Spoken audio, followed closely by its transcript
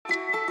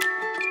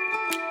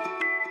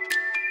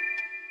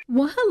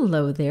Well,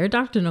 hello there,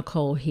 Dr.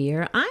 Nicole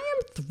here. I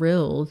am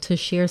thrilled to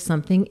share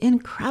something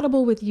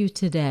incredible with you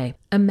today.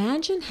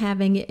 Imagine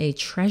having a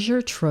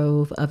treasure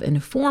trove of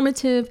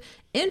informative,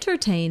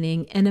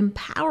 entertaining, and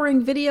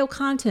empowering video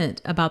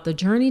content about the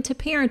journey to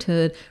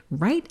parenthood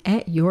right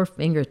at your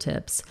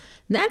fingertips.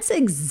 That's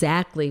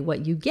exactly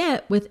what you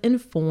get with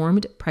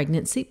Informed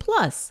Pregnancy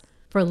Plus.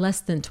 For less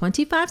than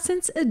 25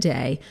 cents a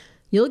day,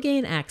 you'll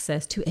gain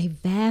access to a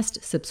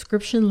vast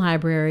subscription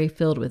library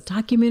filled with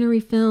documentary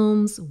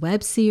films,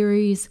 web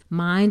series,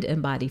 mind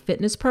and body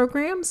fitness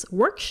programs,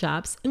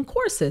 workshops, and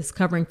courses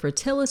covering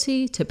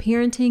fertility to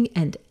parenting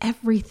and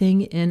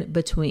everything in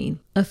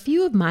between. A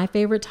few of my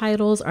favorite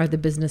titles are The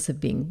Business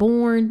of Being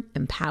Born,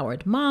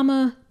 Empowered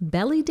Mama,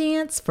 Belly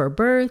Dance for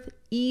Birth,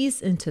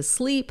 Ease into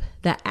Sleep,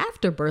 The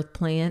Afterbirth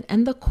Plan,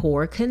 and The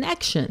Core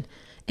Connection.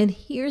 And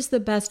here's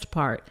the best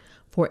part.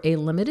 For a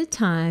limited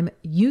time,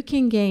 you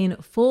can gain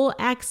full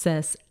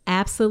access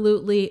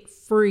absolutely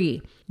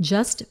free.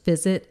 Just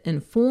visit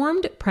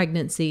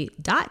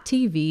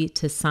informedpregnancy.tv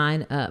to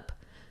sign up.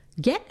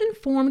 Get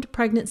Informed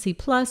Pregnancy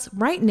Plus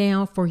right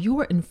now for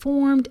your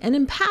informed and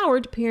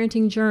empowered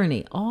parenting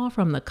journey, all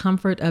from the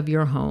comfort of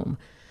your home.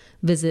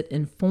 Visit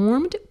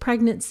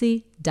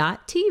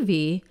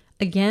informedpregnancy.tv.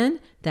 Again,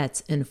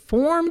 that's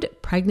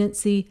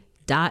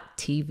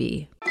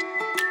informedpregnancy.tv.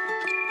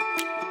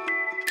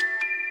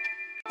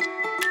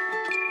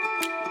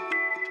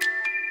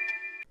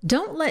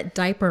 Don't let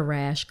diaper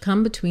rash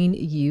come between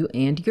you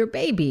and your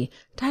baby.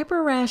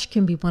 Diaper rash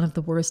can be one of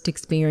the worst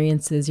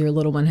experiences your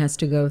little one has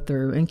to go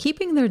through, and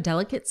keeping their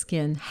delicate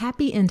skin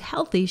happy and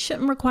healthy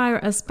shouldn't require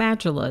a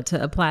spatula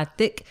to apply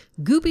thick,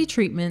 goopy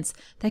treatments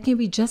that can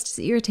be just as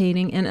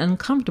irritating and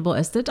uncomfortable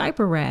as the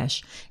diaper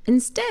rash.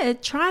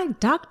 Instead, try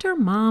Dr.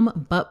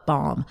 Mom Butt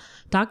Balm.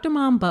 Dr.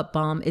 Mom Butt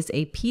Balm is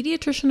a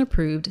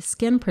pediatrician-approved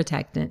skin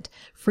protectant,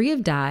 free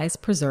of dyes,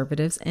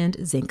 preservatives,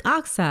 and zinc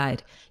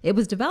oxide. It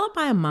was developed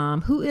by a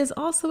mom who is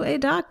also a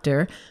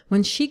doctor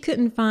when she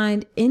couldn't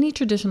find any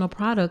traditional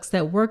products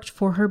that worked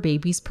for her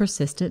baby's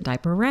persistent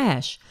diaper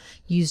rash.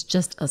 Use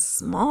just a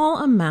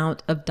small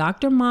amount of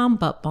Dr. Mom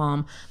Butt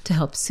Balm to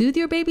help soothe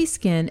your baby's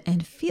skin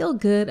and feel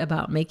good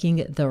about making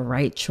the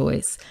right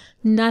choice.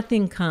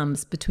 Nothing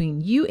comes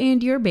between you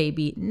and your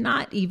baby,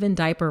 not even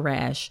diaper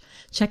rash.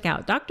 Check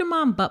out Dr.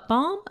 Mom Butt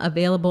Balm,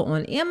 available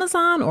on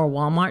Amazon or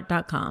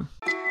Walmart.com.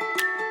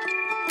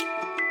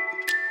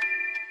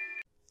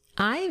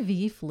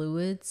 IV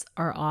fluids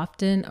are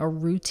often a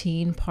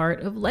routine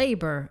part of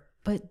labor,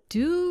 but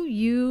do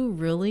you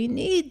really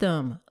need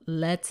them?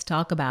 Let's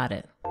talk about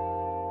it.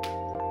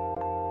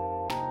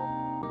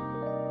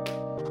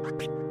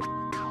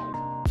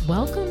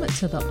 Welcome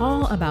to the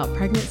All About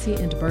Pregnancy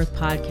and Birth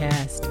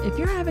podcast. If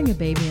you're having a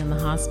baby in the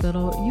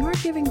hospital, you are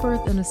giving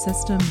birth in a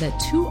system that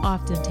too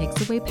often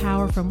takes away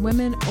power from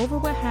women over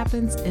what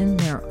happens in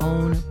their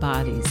own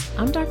bodies.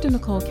 I'm Dr.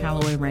 Nicole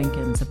Calloway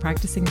Rankins, a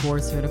practicing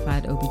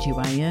board-certified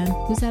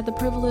OBGYN who's had the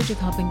privilege of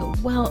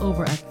helping well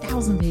over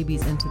 1,000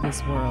 babies into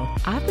this world.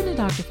 I've been a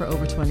doctor for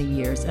over 20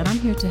 years, and I'm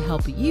here to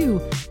help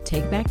you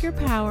take back your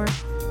power,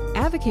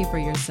 advocate for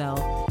yourself,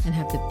 and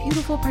have the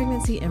beautiful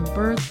pregnancy and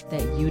birth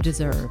that you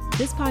deserve.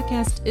 This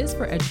podcast is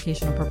for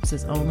educational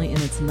purposes only, and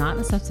it's not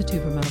a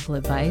substitute for medical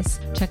advice.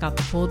 Check out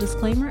the full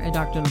disclaimer at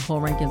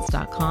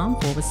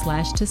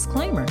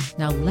drnicolerankins.com/disclaimer.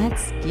 Now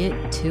let's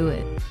get to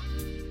it.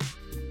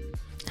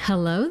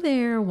 Hello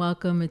there.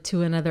 Welcome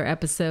to another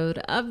episode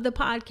of the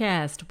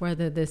podcast.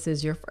 Whether this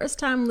is your first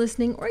time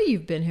listening or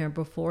you've been here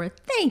before,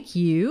 thank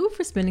you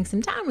for spending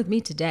some time with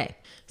me today.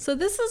 So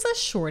this is a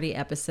shorty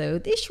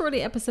episode. These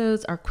shorty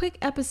episodes are quick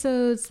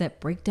episodes that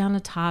break down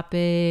a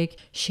topic,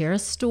 share a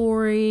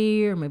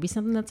story, or maybe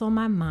something that's on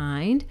my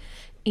mind.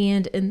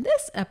 And in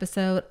this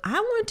episode, I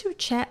want to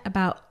chat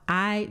about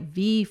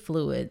IV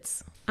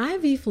fluids.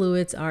 IV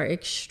fluids are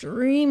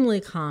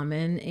extremely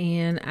common,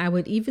 and I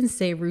would even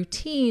say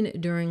routine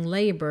during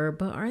labor,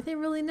 but are they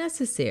really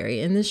necessary?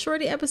 In this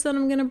shorty episode,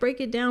 I'm going to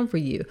break it down for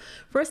you.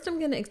 First, I'm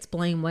going to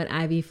explain what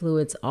IV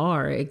fluids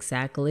are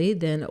exactly,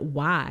 then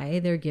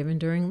why they're given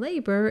during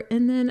labor,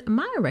 and then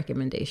my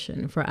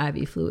recommendation for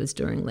IV fluids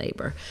during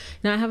labor.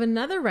 Now, I have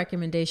another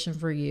recommendation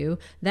for you.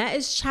 That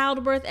is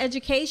childbirth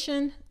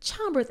education.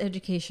 Childbirth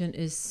education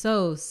is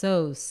so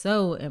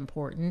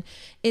important.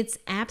 It's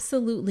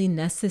absolutely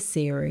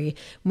necessary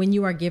when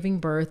you are giving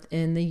birth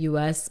in the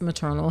U.S.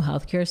 maternal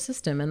healthcare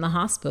system, in the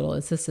hospital.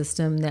 It's a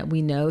system that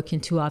we know can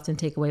too often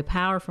take away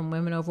power from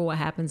women over what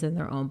happens in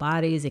their own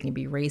bodies. It can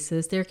be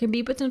racist. There can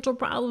be potential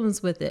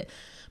problems with it.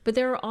 But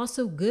there are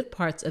also good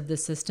parts of the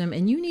system,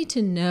 and you need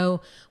to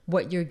know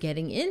what you're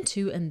getting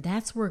into, and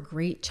that's where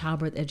great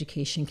childbirth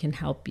education can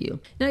help you.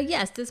 Now,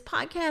 yes, this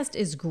podcast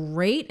is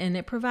great and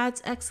it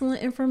provides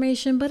excellent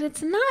information, but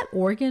it's not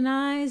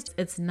organized.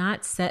 It's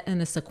not set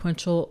in a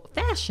sequential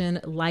fashion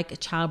like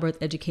childbirth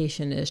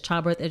education is.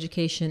 Childbirth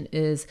education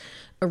is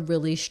a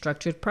really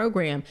structured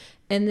program.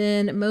 And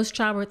then most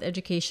childbirth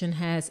education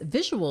has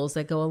visuals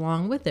that go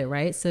along with it,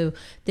 right? So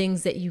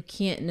things that you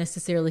can't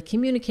necessarily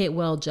communicate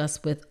well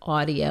just with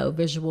audio,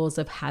 visuals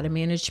of how to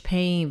manage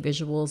pain,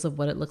 visuals of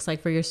what it looks like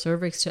for your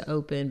cervix to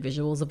open,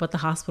 visuals of what the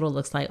hospital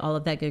looks like, all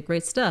of that good,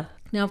 great stuff.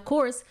 Now, of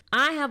course,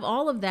 I have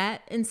all of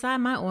that inside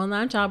my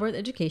online childbirth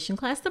education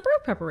class, the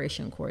birth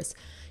preparation course.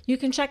 You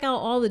can check out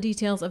all the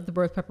details of the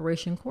birth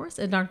preparation course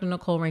at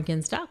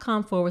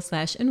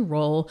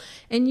drnicolerankins.com/enroll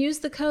and use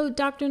the code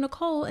Dr.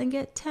 Nicole and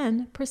get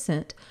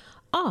 10%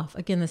 off.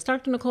 Again, that's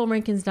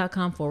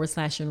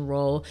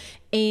drnicolerankins.com/enroll.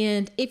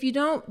 And if you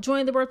don't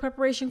join the birth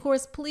preparation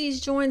course, please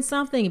join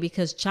something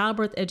because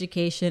childbirth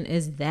education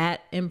is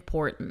that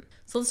important.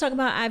 So let's talk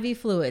about IV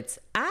fluids.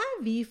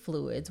 IV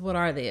fluids, what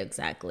are they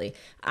exactly?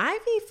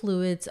 IV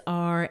fluids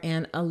are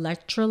an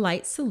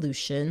electrolyte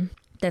solution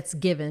that's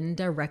given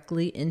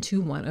directly into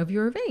one of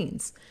your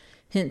veins,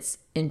 hence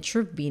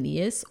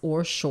intravenous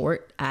or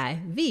short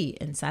IV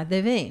inside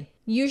the vein.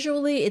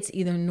 Usually it's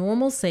either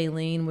normal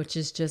saline, which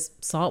is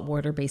just salt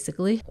water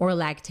basically, or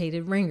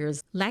lactated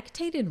ringers.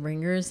 Lactated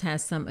ringers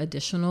has some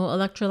additional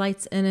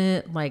electrolytes in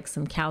it, like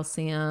some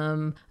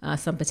calcium,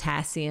 some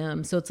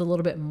potassium. So it's a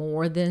little bit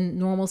more than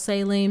normal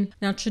saline.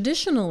 Now,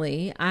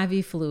 traditionally,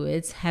 IV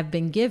fluids have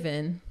been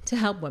given to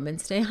help women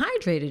stay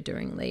hydrated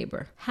during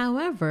labor.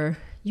 However,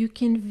 you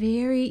can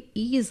very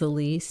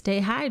easily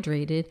stay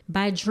hydrated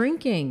by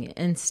drinking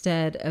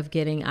instead of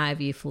getting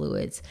IV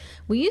fluids.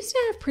 We used to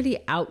have pretty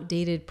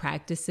outdated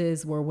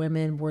practices where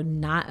women were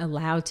not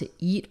allowed to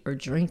eat or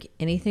drink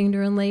anything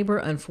during labor.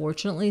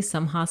 Unfortunately,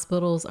 some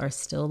hospitals are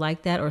still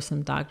like that, or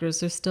some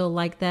doctors are still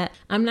like that.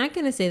 I'm not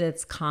going to say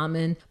that's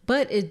common,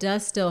 but it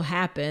does still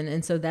happen.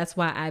 And so that's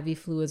why IV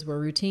fluids were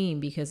routine,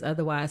 because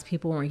otherwise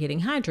people weren't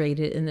getting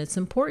hydrated, and it's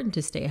important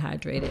to stay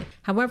hydrated.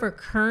 However,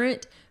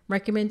 current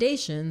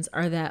recommendations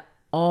are that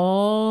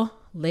all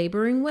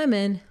laboring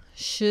women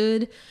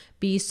should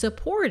be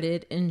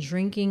supported in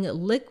drinking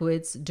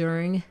liquids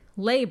during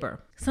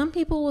labor. Some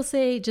people will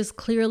say just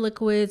clear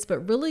liquids,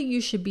 but really you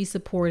should be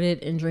supported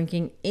in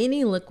drinking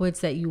any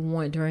liquids that you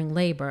want during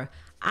labor.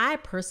 I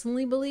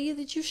personally believe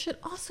that you should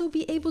also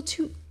be able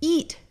to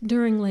eat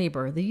during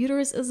labor. The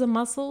uterus is a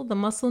muscle. The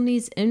muscle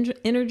needs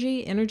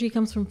energy. Energy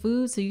comes from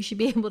food, so you should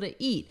be able to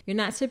eat. You're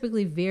not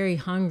typically very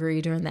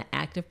hungry during the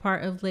active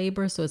part of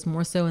labor, so it's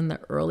more so in the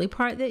early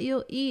part that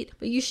you'll eat,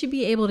 but you should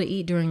be able to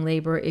eat during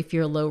labor if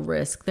you're low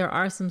risk. There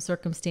are some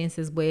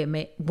circumstances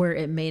where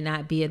it may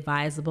not be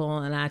advisable,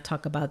 and I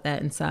talk about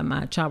that inside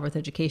my childbirth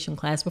education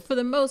class, but for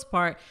the most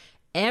part,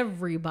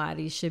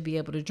 everybody should be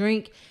able to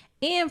drink,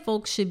 and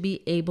folks should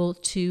be able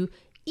to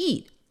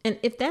eat. And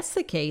if that's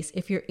the case,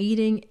 if you're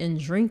eating and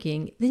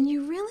drinking, then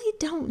you really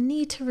don't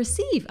need to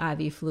receive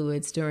IV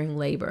fluids during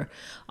labor.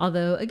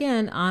 Although,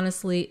 again,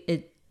 honestly,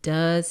 it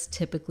does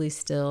typically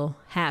still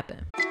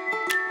happen.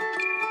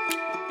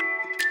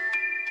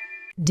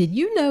 Did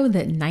you know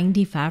that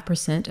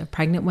 95% of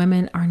pregnant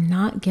women are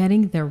not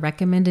getting their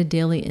recommended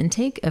daily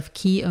intake of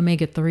key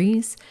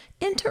omega-3s?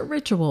 Enter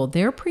Ritual.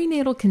 Their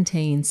prenatal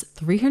contains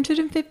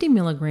 350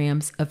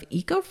 milligrams of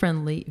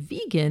eco-friendly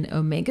vegan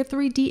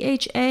omega-3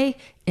 DHA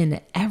in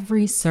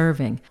every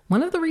serving.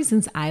 One of the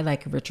reasons I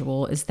like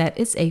Ritual is that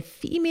it's a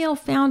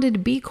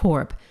female-founded B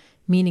Corp,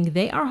 meaning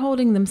they are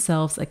holding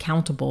themselves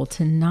accountable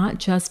to not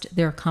just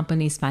their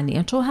company's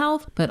financial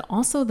health, but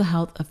also the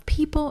health of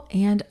people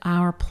and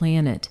our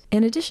planet.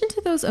 In addition to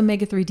those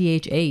omega-3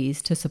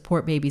 DHAs to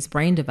support baby's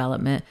brain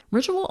development,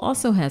 Ritual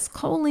also has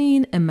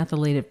choline and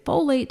methylated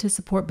folate to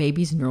support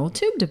baby's neural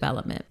tube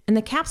development. And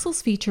the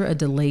capsules feature a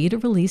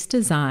delayed release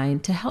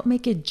design to help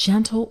make it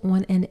gentle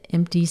on an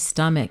empty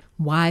stomach.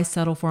 Why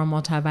settle for a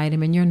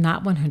multivitamin you're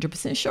not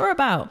 100% sure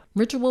about?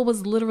 Ritual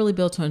was literally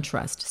built on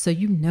trust, so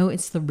you know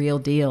it's the real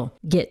deal.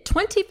 Get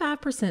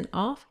 25%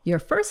 off your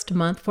first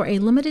month for a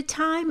limited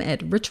time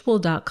at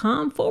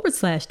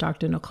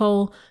ritual.com/Dr.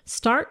 Nicole.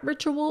 Start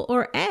Ritual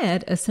or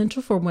add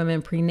Essential for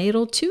Women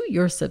Prenatal to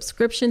your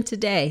subscription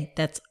today.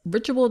 That's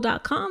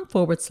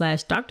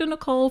ritual.com/Dr.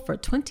 Nicole for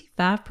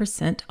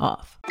 25%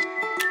 off.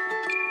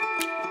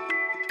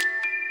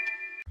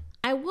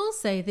 I will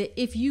say that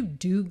if you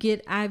do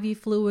get IV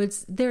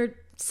fluids, they're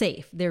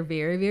safe. They're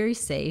very, very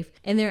safe.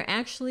 And there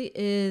actually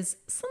is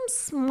some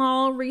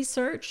small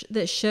research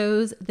that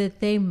shows that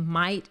they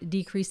might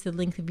decrease the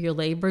length of your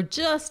labor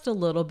just a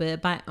little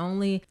bit by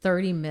only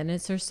 30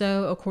 minutes or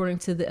so, according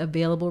to the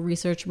available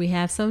research we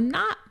have. So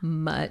not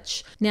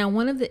much. Now,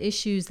 one of the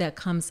issues that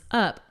comes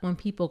up when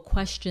people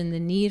question the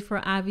need for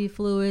IV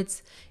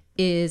fluids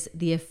is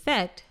the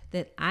effect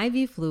that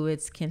IV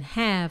fluids can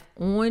have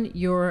on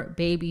your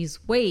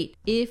baby's weight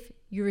if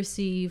you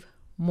receive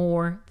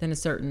more than a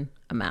certain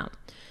amount.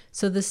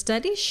 So the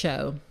studies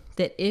show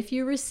that if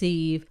you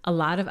receive a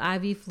lot of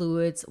IV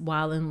fluids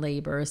while in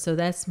labor, so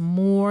that's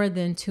more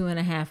than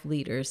 2.5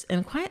 liters,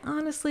 and quite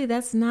honestly,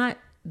 that's not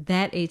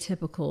that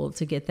atypical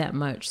to get that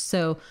much.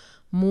 So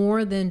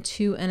more than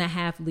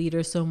 2.5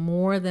 liters, so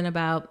more than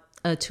about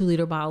a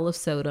 2-liter bottle of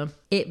soda,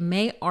 it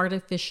may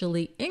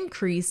artificially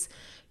increase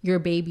your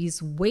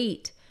baby's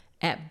weight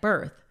at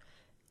birth.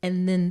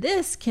 And then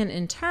this can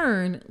in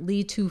turn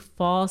lead to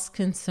false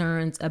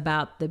concerns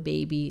about the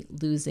baby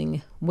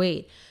losing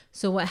weight.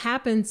 So what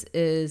happens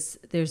is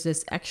there's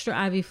this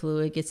extra IV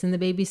fluid gets in the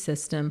baby's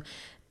system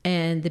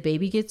and the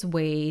baby gets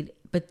weighed,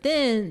 but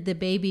then the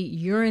baby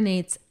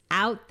urinates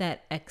out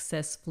that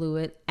excess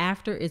fluid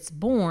after it's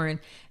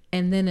born.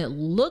 And then it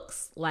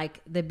looks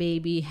like the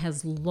baby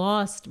has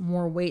lost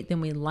more weight than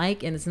we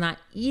like and is not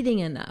eating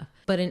enough.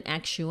 But in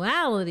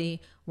actuality,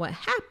 what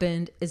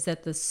happened is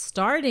that the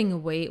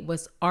starting weight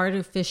was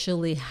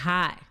artificially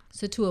high.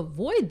 So to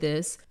avoid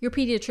this, your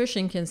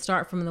pediatrician can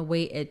start from the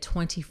weight at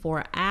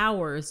 24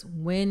 hours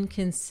when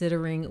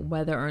considering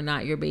whether or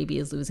not your baby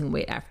is losing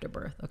weight after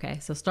birth. Okay,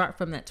 so start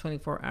from that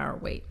 24-hour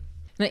weight.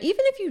 Now,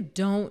 even if you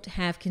don't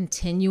have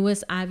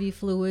continuous IV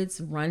fluids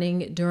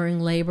running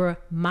during labor,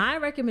 my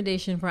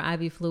recommendation for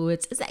IV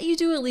fluids is that you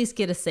do at least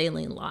get a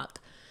saline lock.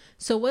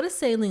 So what a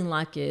saline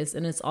lock is,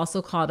 and it's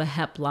also called a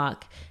HEP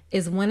lock,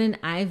 is when an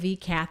IV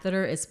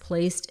catheter is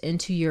placed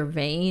into your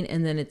vein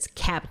and then it's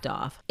capped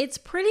off. It's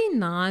pretty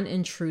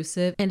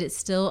non-intrusive and it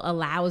still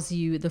allows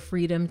you the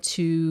freedom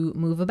to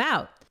move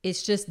about.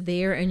 It's just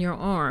there in your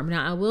arm.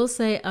 Now, I will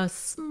say a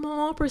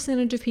small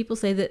percentage of people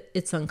say that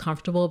it's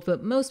uncomfortable,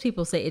 but most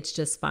people say it's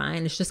just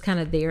fine. It's just kind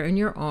of there in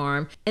your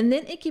arm. And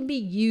then it can be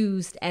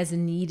used as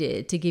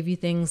needed to give you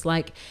things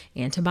like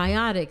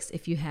antibiotics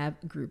if you have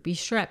Group B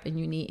strep and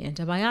you need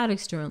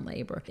antibiotics during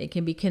labor. It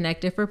can be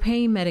connected for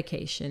pain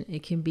medication.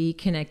 It can be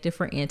connected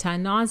for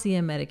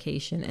anti-nausea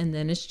medication. And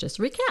then it's just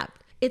recapped.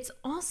 It's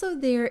also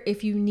there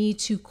if you need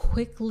to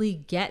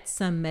quickly get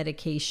some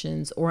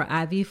medications or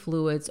IV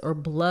fluids or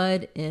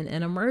blood in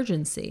an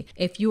emergency.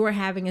 If you are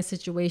having a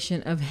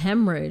situation of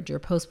hemorrhage or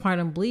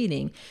postpartum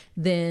bleeding,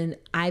 then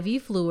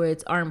IV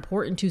fluids are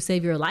important to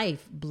save your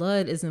life.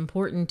 Blood is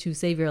important to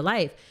save your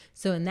life.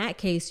 So in that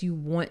case, you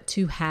want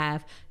to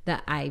have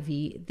the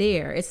IV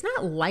there. It's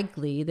not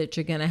likely that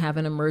you're going to have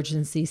an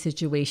emergency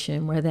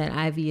situation where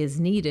that IV is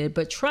needed,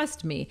 but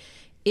trust me,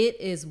 it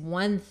is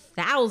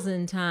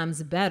 1,000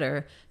 times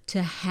better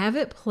to have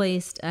it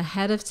placed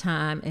ahead of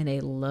time in a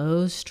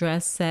low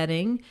stress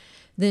setting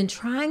than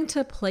trying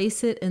to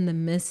place it in the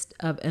midst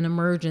of an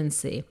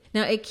emergency.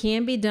 Now, it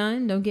can be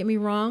done. Don't get me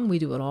wrong. We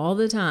do it all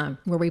the time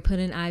where we put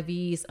in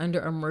IVs under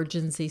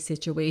emergency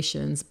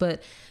situations,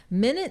 but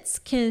minutes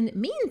can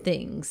mean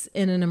things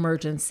in an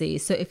emergency.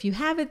 So if you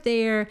have it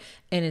there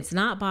and it's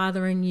not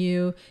bothering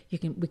you, we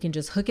can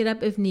just hook it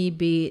up if need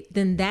be,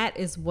 then that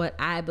is what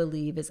I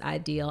believe is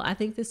ideal. I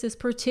think this is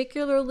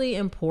particularly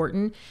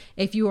important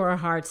if you are a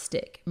hard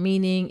stick,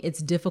 meaning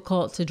it's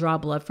difficult to draw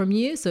blood from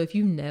you. So if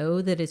you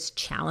know that it's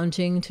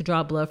challenging to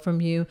draw blood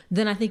from you,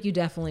 then I think you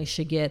definitely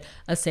should get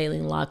a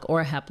saline lock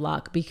or a HEP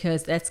lock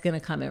because that's going to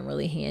come in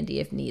really handy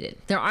if needed.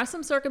 There are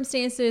some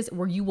circumstances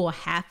where you will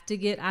have to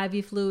get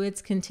IV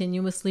fluids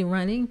continuously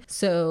running.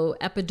 So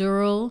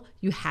epidural,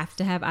 you have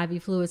to have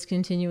IV fluids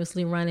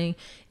continuously running.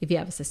 If you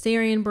have a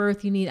cesarean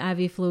birth, you need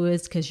IV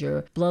fluids because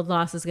your blood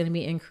loss is going to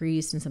be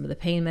increased and some of the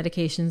pain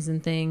medications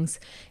and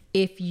things.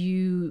 If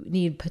you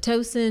need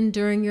Pitocin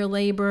during your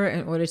labor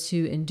in order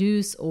to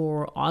induce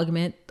or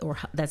augment or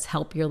that's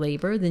help your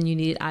labor, then you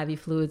need IV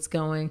fluids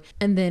going.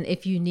 And then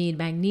if you need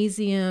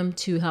magnesium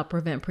to help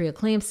prevent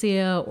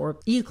preeclampsia or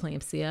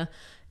eclampsia,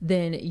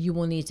 then you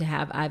will need to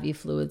have IV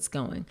fluids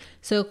going.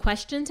 So a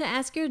question to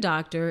ask your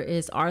doctor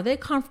is, are they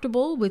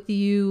comfortable with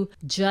you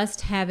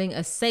just having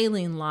a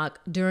saline lock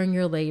during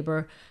your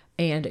labor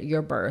and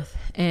your birth?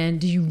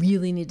 And do you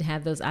really need to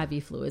have those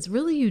IV fluids?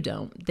 Really, you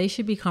don't. They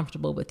should be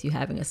comfortable with you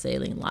having a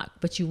saline lock,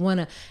 but you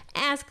want to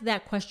ask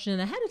that question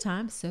ahead of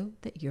time so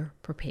that you're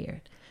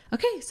prepared.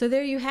 Okay, so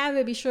there you have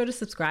it. Be sure to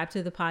subscribe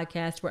to the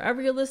podcast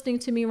wherever you're listening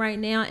to me right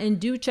now, and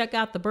do check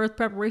out the birth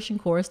preparation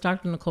course,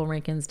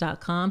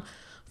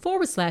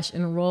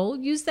 drnicolerankins.com/enroll.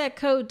 Use that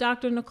code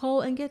Dr.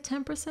 Nicole and get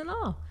 10%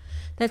 off.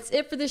 That's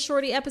it for this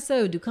shorty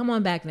episode. Do come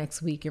on back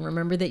next week and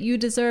remember that you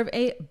deserve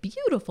a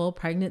beautiful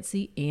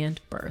pregnancy and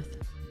birth.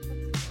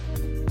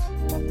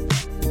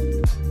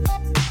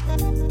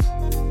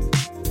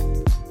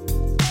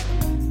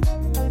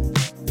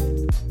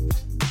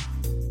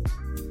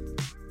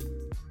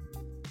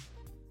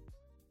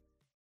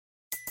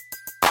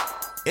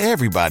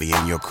 Everybody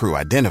in your crew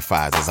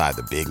identifies as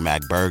either Big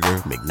Mac Burger,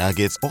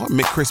 McNuggets, or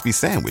McCrispy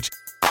Sandwich.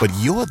 But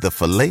you're the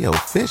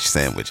Filet-O-Fish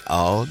Sandwich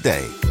all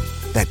day.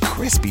 That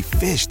crispy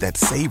fish, that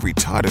savory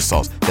tartar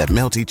sauce, that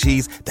melty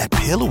cheese, that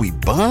pillowy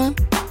bun.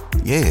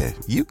 Yeah,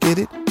 you get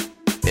it.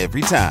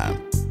 Every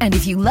time. And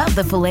if you love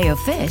the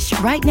Filet-O-Fish,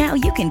 right now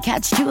you can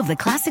catch two of the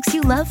classics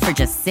you love for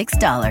just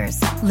 $6.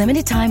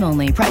 Limited time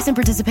only. Price and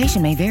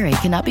participation may vary.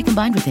 Cannot be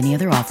combined with any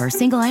other offer.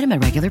 Single item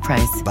at regular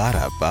price.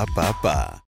 Ba-da-ba-ba-ba.